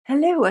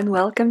Hello and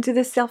welcome to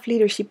the Self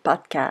Leadership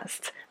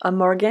Podcast. I'm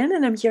Morgan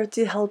and I'm here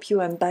to help you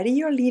embody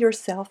your leader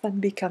self and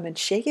become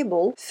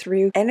unshakable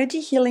through energy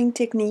healing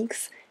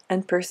techniques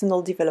and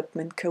personal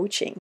development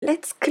coaching.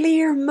 Let's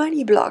clear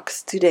money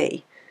blocks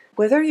today.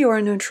 Whether you're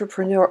an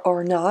entrepreneur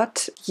or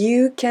not,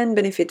 you can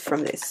benefit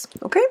from this,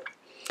 okay?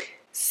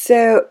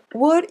 So,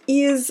 what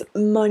is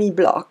money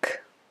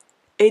block?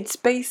 It's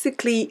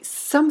basically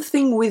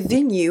something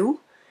within you,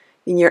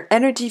 in your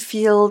energy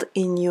field,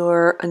 in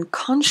your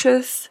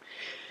unconscious,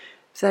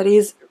 that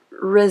is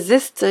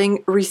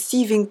resisting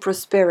receiving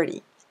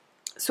prosperity.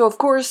 So, of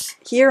course,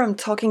 here I'm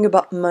talking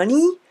about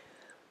money,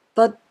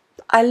 but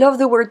I love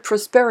the word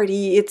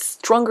prosperity. It's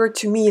stronger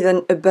to me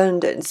than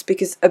abundance,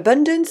 because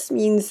abundance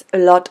means a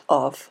lot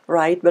of,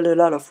 right? But a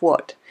lot of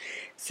what?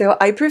 So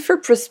I prefer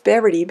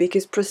prosperity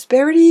because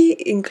prosperity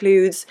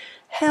includes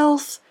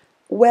health,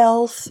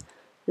 wealth,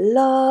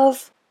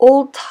 love,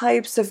 all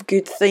types of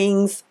good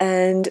things,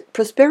 and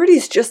prosperity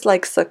is just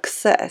like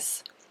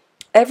success.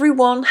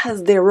 Everyone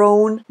has their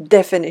own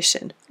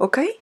definition,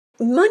 okay?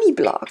 Money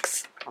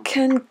blocks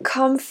can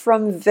come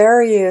from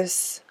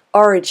various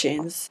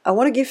origins. I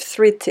want to give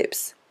 3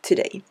 tips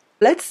today.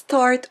 Let's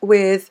start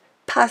with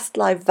past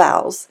life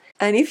vows.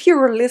 And if you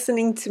were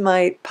listening to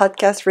my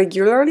podcast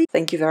regularly,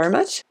 thank you very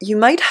much. You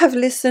might have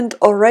listened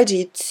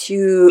already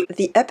to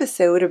the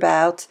episode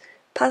about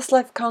past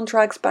life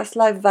contracts, past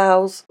life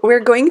vows.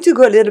 We're going to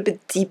go a little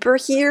bit deeper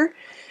here.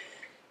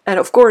 And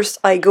of course,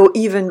 I go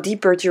even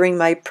deeper during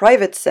my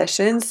private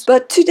sessions.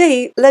 But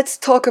today, let's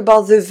talk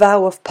about the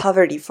vow of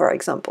poverty, for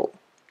example.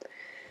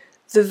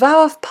 The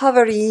vow of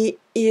poverty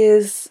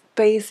is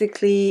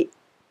basically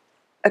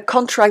a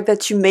contract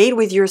that you made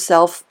with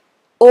yourself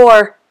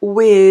or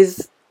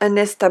with an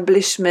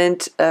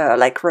establishment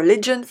like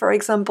religion, for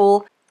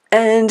example,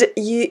 and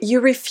you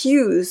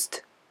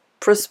refused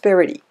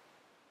prosperity,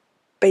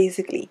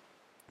 basically.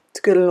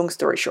 To cut a long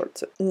story short,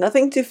 so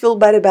nothing to feel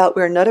bad about.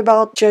 We're not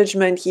about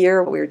judgment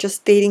here. We're just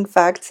stating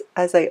facts,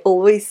 as I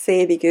always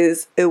say,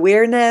 because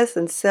awareness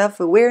and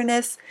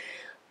self-awareness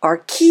are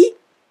key.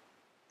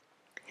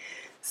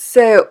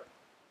 So,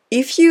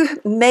 if you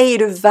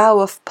made a vow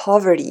of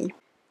poverty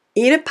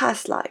in a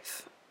past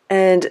life,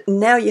 and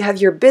now you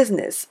have your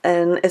business,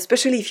 and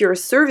especially if you're a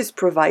service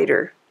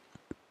provider,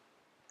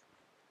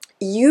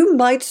 you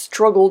might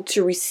struggle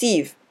to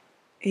receive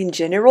in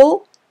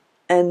general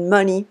and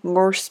money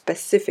more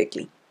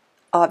specifically.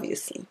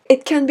 Obviously.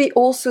 It can be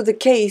also the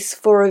case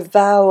for a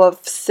vow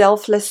of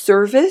selfless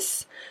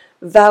service,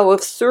 vow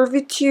of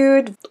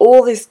servitude,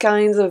 all these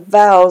kinds of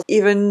vows,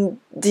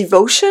 even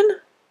devotion,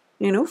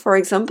 for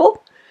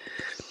example.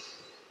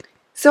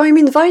 So I'm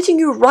inviting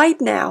you right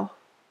now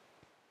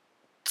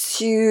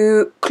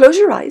to close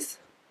your eyes,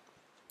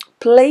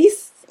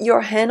 place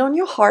your hand on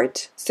your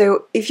heart.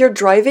 So if you're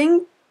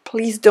driving,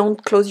 please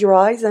don't close your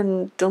eyes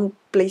and don't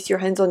place your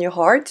hands on your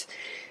heart.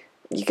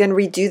 You can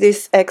redo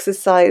this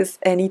exercise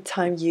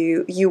anytime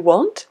you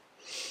want.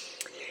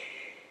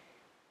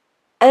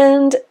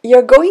 And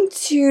you're going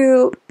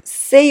to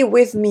say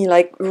with me,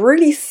 like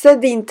really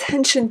set the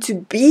intention to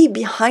be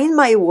behind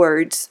my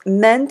words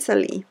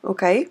mentally,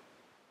 okay?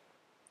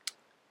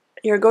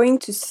 You're going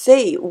to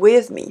say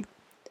with me,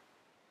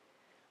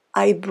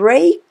 I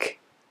break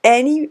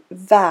any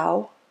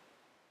vow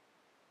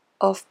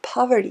of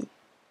poverty,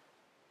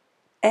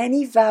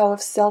 any vow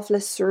of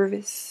selfless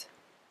service,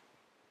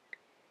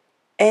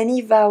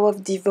 any vow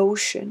of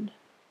devotion,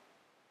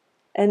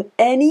 and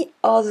any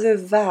other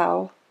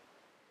vow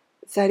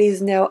that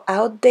is now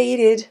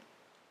outdated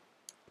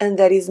and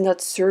that is not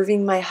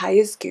serving my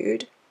highest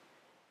good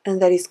and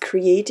that is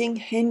creating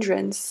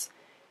hindrance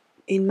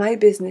in my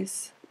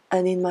business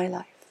and in my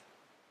life.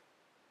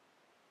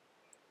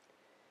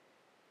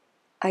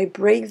 I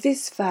break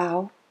this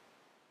vow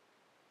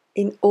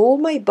in all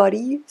my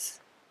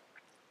bodies,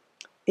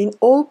 in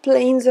all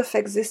planes of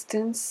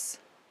existence,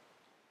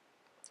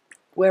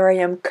 where I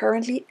am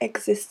currently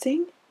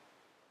existing,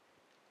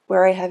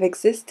 where I have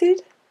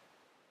existed,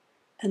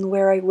 and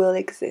where I will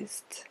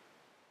exist.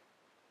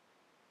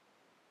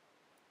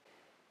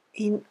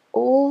 In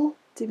all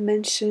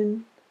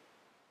dimension,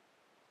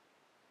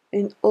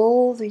 in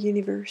all the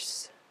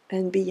universe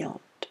and beyond.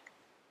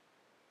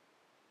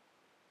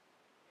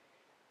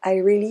 I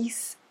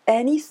release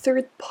any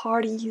third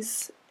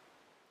parties,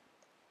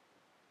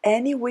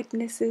 any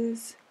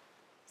witnesses,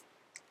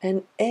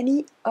 and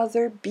any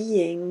other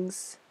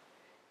beings,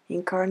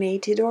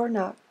 incarnated or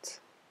not,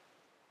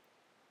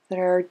 that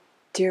are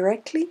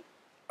directly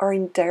or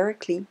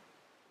indirectly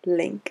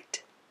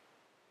linked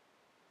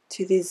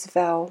to this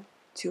vow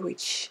to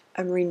which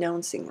I'm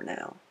renouncing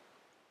now.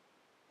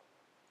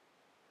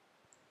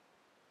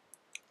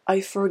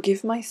 I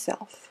forgive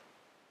myself.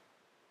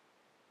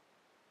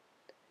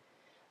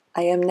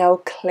 I am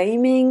now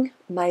claiming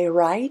my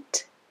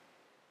right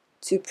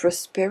to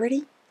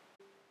prosperity.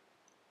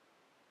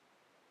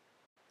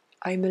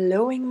 I'm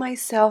allowing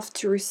myself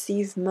to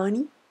receive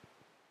money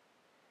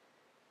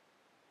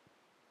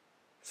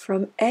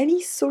from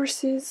any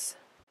sources,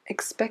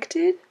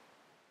 expected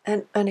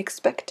and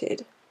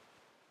unexpected.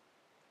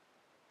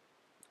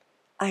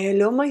 I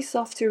allow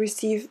myself to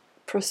receive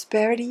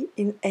prosperity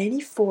in any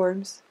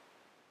forms.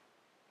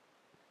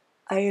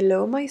 I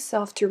allow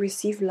myself to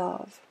receive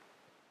love.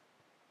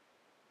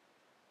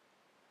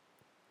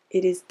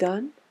 It is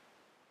done.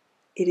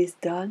 It is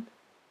done.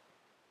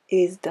 It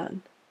is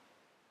done.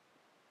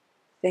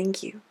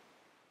 Thank you.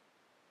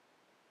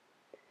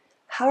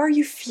 How are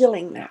you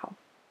feeling now?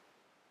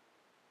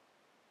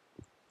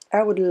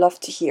 I would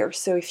love to hear.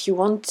 So if you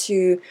want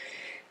to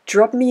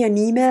drop me an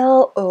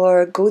email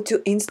or go to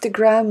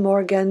Instagram,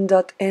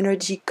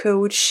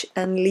 morgan.energycoach,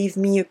 and leave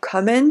me a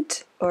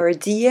comment or a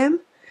DM,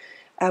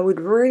 I would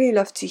really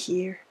love to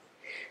hear.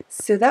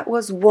 So that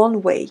was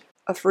one way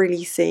of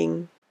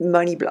releasing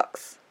money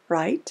blocks,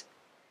 right?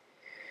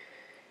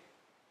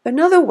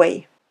 Another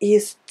way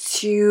is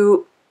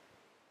to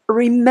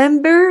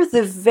remember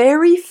the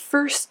very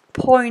first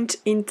point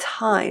in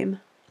time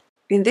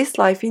in this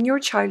life, in your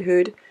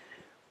childhood,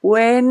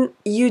 when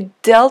you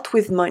dealt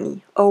with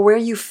money or where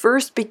you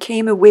first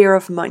became aware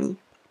of money.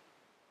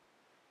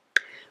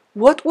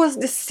 What was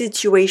the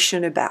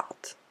situation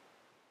about?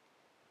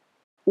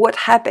 What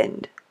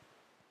happened?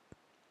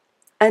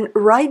 And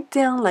write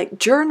down, like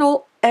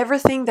journal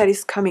everything that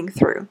is coming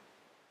through.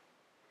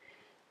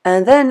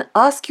 And then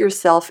ask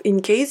yourself,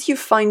 in case you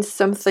find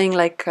something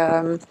like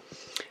a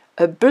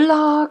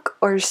block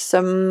or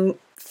some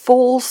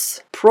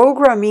false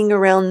programming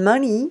around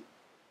money,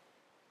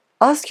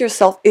 ask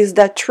yourself, is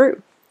that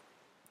true?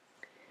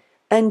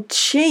 And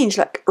change,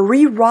 like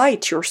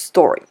rewrite your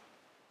story.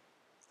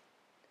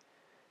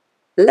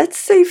 Let's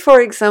say, for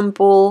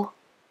example,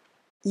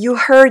 you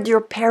heard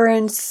your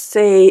parents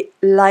say,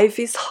 life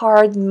is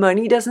hard,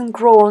 money doesn't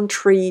grow on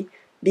tree,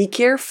 be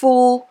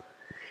careful.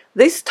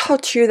 This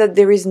taught you that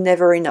there is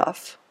never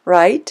enough,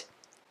 right?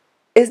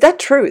 Is that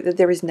true, that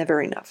there is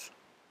never enough?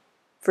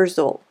 First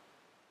of all.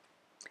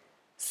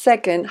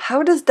 Second,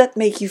 how does that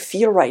make you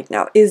feel right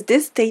now? Is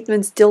this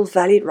statement still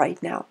valid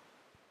right now?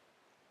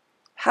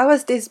 How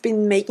has this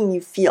been making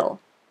you feel?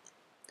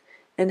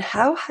 And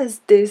how has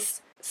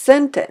this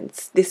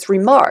sentence, this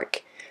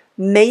remark,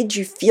 made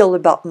you feel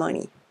about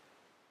money?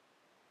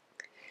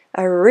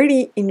 I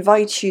really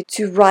invite you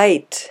to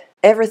write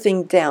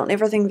everything down,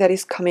 everything that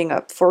is coming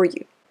up for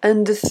you.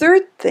 And the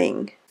third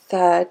thing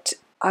that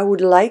I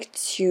would like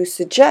to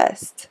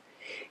suggest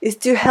is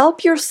to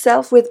help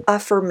yourself with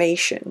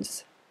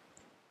affirmations.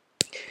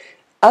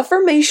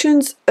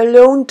 Affirmations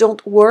alone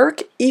don't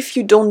work if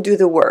you don't do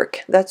the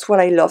work. That's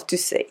what I love to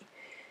say.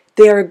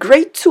 They are a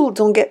great tool,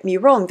 don't get me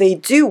wrong, they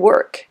do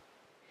work.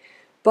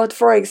 But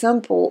for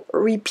example,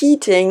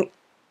 repeating,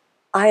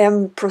 I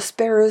am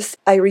prosperous,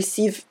 I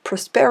receive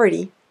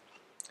prosperity.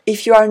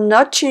 If you are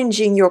not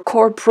changing your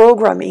core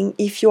programming,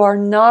 if you are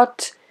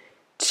not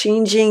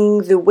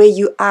changing the way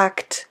you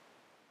act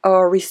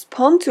or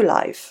respond to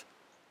life,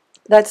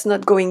 that's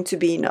not going to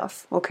be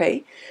enough,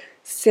 okay?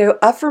 So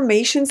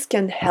affirmations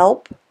can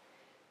help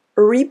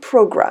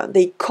reprogram,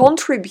 they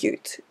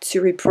contribute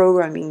to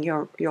reprogramming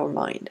your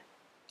mind.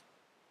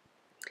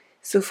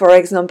 So for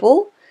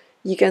example,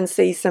 you can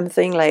say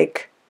something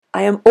like,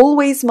 I am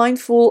always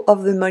mindful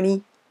of the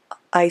money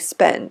I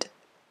spend.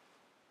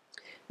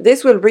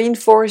 This will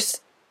reinforce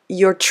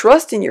your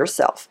trust in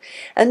yourself.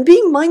 And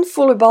being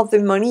mindful about the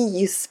money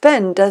you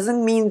spend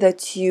doesn't mean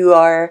that you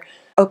are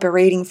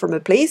operating from a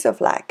place of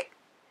lack.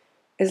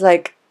 It's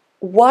like,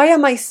 why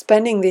am I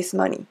spending this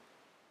money?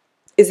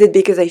 Is it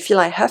because I feel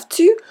I have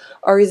to?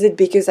 Or is it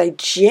because I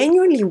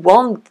genuinely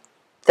want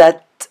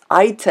that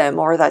item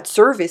or that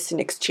service in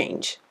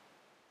exchange?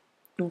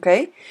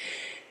 Okay?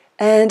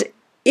 And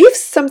if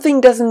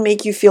something doesn't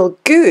make you feel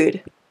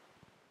good,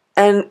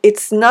 and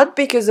it's not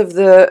because of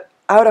the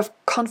out of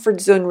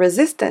comfort zone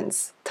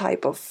resistance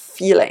type of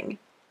feeling,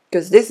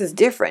 because this is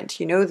different,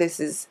 this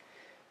is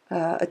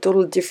a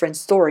total different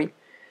story,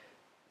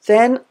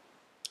 then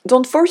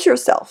don't force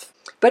yourself.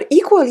 But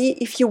equally,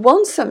 if you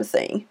want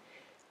something,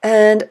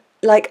 and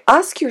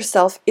ask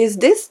yourself, is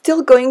this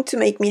still going to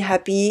make me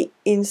happy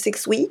in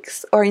 6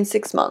 weeks or in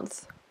 6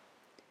 months?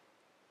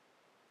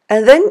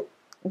 And then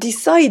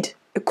decide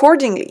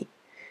accordingly.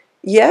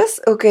 Yes,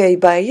 okay,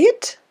 buy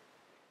it.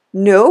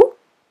 No,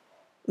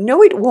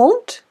 it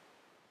won't.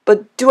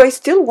 But do I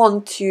still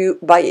want to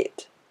buy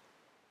it?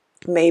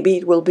 Maybe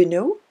it will be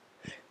no.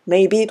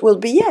 Maybe it will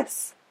be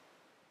yes.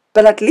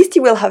 But at least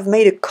you will have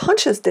made a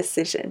conscious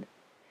decision.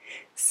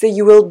 So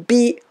you will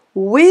be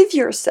with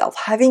yourself,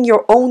 having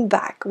your own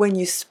back when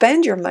you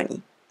spend your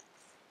money.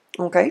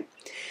 Okay?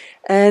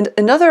 And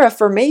another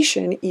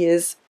affirmation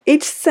is,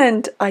 each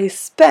cent I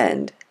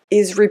spend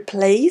is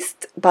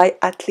replaced by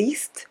at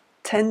least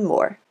 10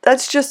 more.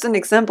 That's just an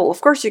example.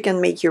 Of course, you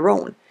can make your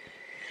own.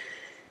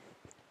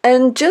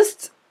 And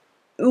just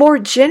more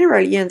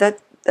generally, and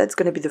that's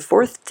going to be the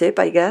fourth tip,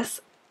 I guess,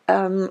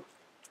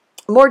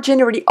 more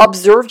generally,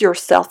 observe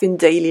yourself in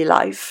daily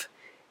life.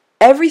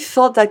 Every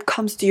thought that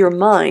comes to your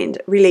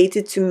mind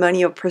related to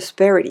money or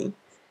prosperity,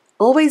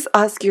 always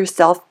ask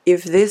yourself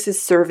if this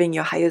is serving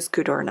your highest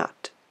good or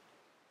not.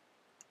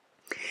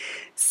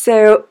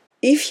 So,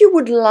 if you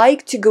would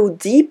like to go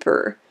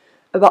deeper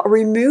about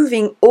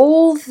removing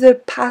all the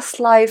past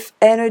life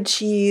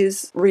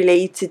energies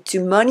related to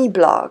money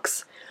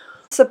blocks,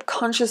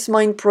 subconscious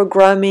mind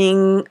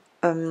programming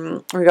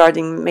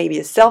regarding maybe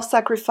a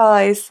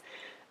self-sacrifice,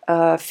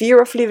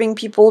 fear of leaving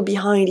people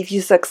behind if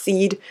you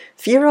succeed,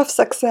 fear of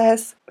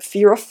success,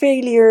 fear of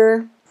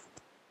failure,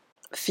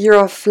 fear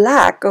of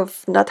lack,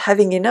 of not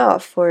having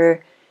enough,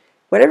 or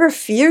whatever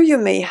fear you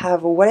may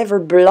have, or whatever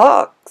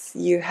blocks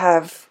you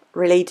have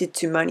related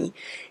to money.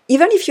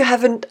 Even if you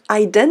haven't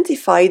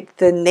identified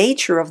the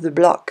nature of the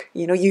block,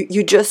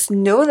 you just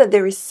know that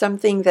there is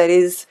something that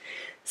is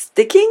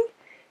sticking.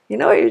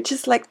 You're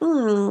just like,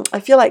 I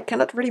feel like I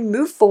cannot really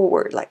move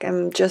forward, like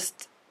I'm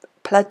just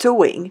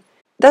plateauing.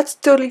 That's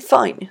totally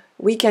fine.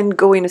 We can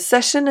go in a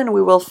session and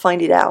we will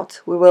find it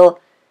out. We will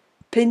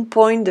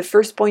pinpoint the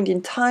first point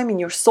in time in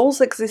your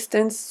soul's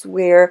existence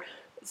where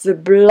the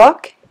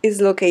block is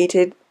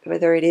located,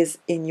 whether it is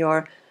in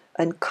your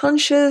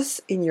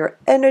unconscious, in your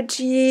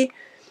energy,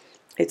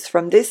 it's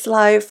from this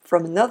life,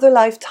 from another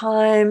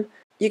lifetime.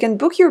 You can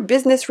book your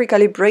business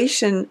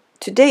recalibration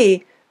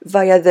today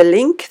via the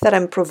link that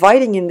I'm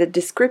providing in the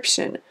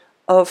description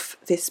of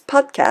this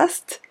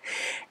podcast.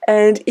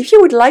 And if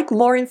you would like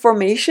more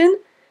information,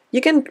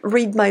 you can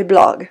read my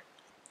blog.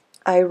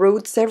 I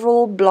wrote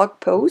several blog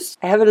posts.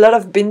 I have a lot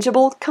of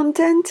bingeable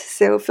content,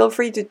 so feel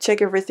free to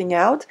check everything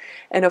out.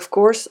 And of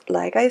course,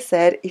 like I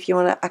said, if you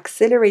want to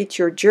accelerate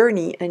your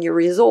journey and your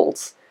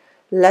results,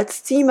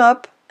 let's team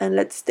up and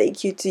let's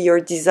take you to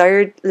your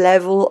desired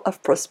level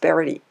of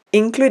prosperity,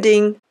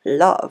 including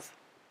love.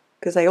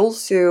 Because I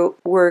also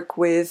work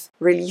with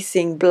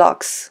releasing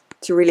blocks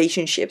to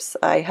relationships.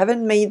 I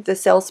haven't made the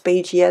sales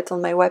page yet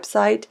on my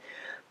website,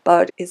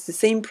 but it's the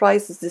same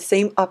price, it's the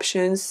same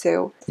options.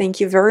 So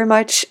thank you very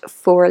much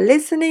for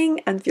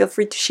listening, and feel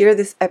free to share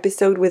this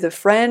episode with a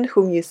friend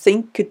whom you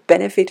think could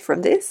benefit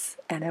from this.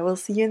 And I will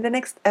see you in the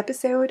next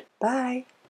episode. Bye!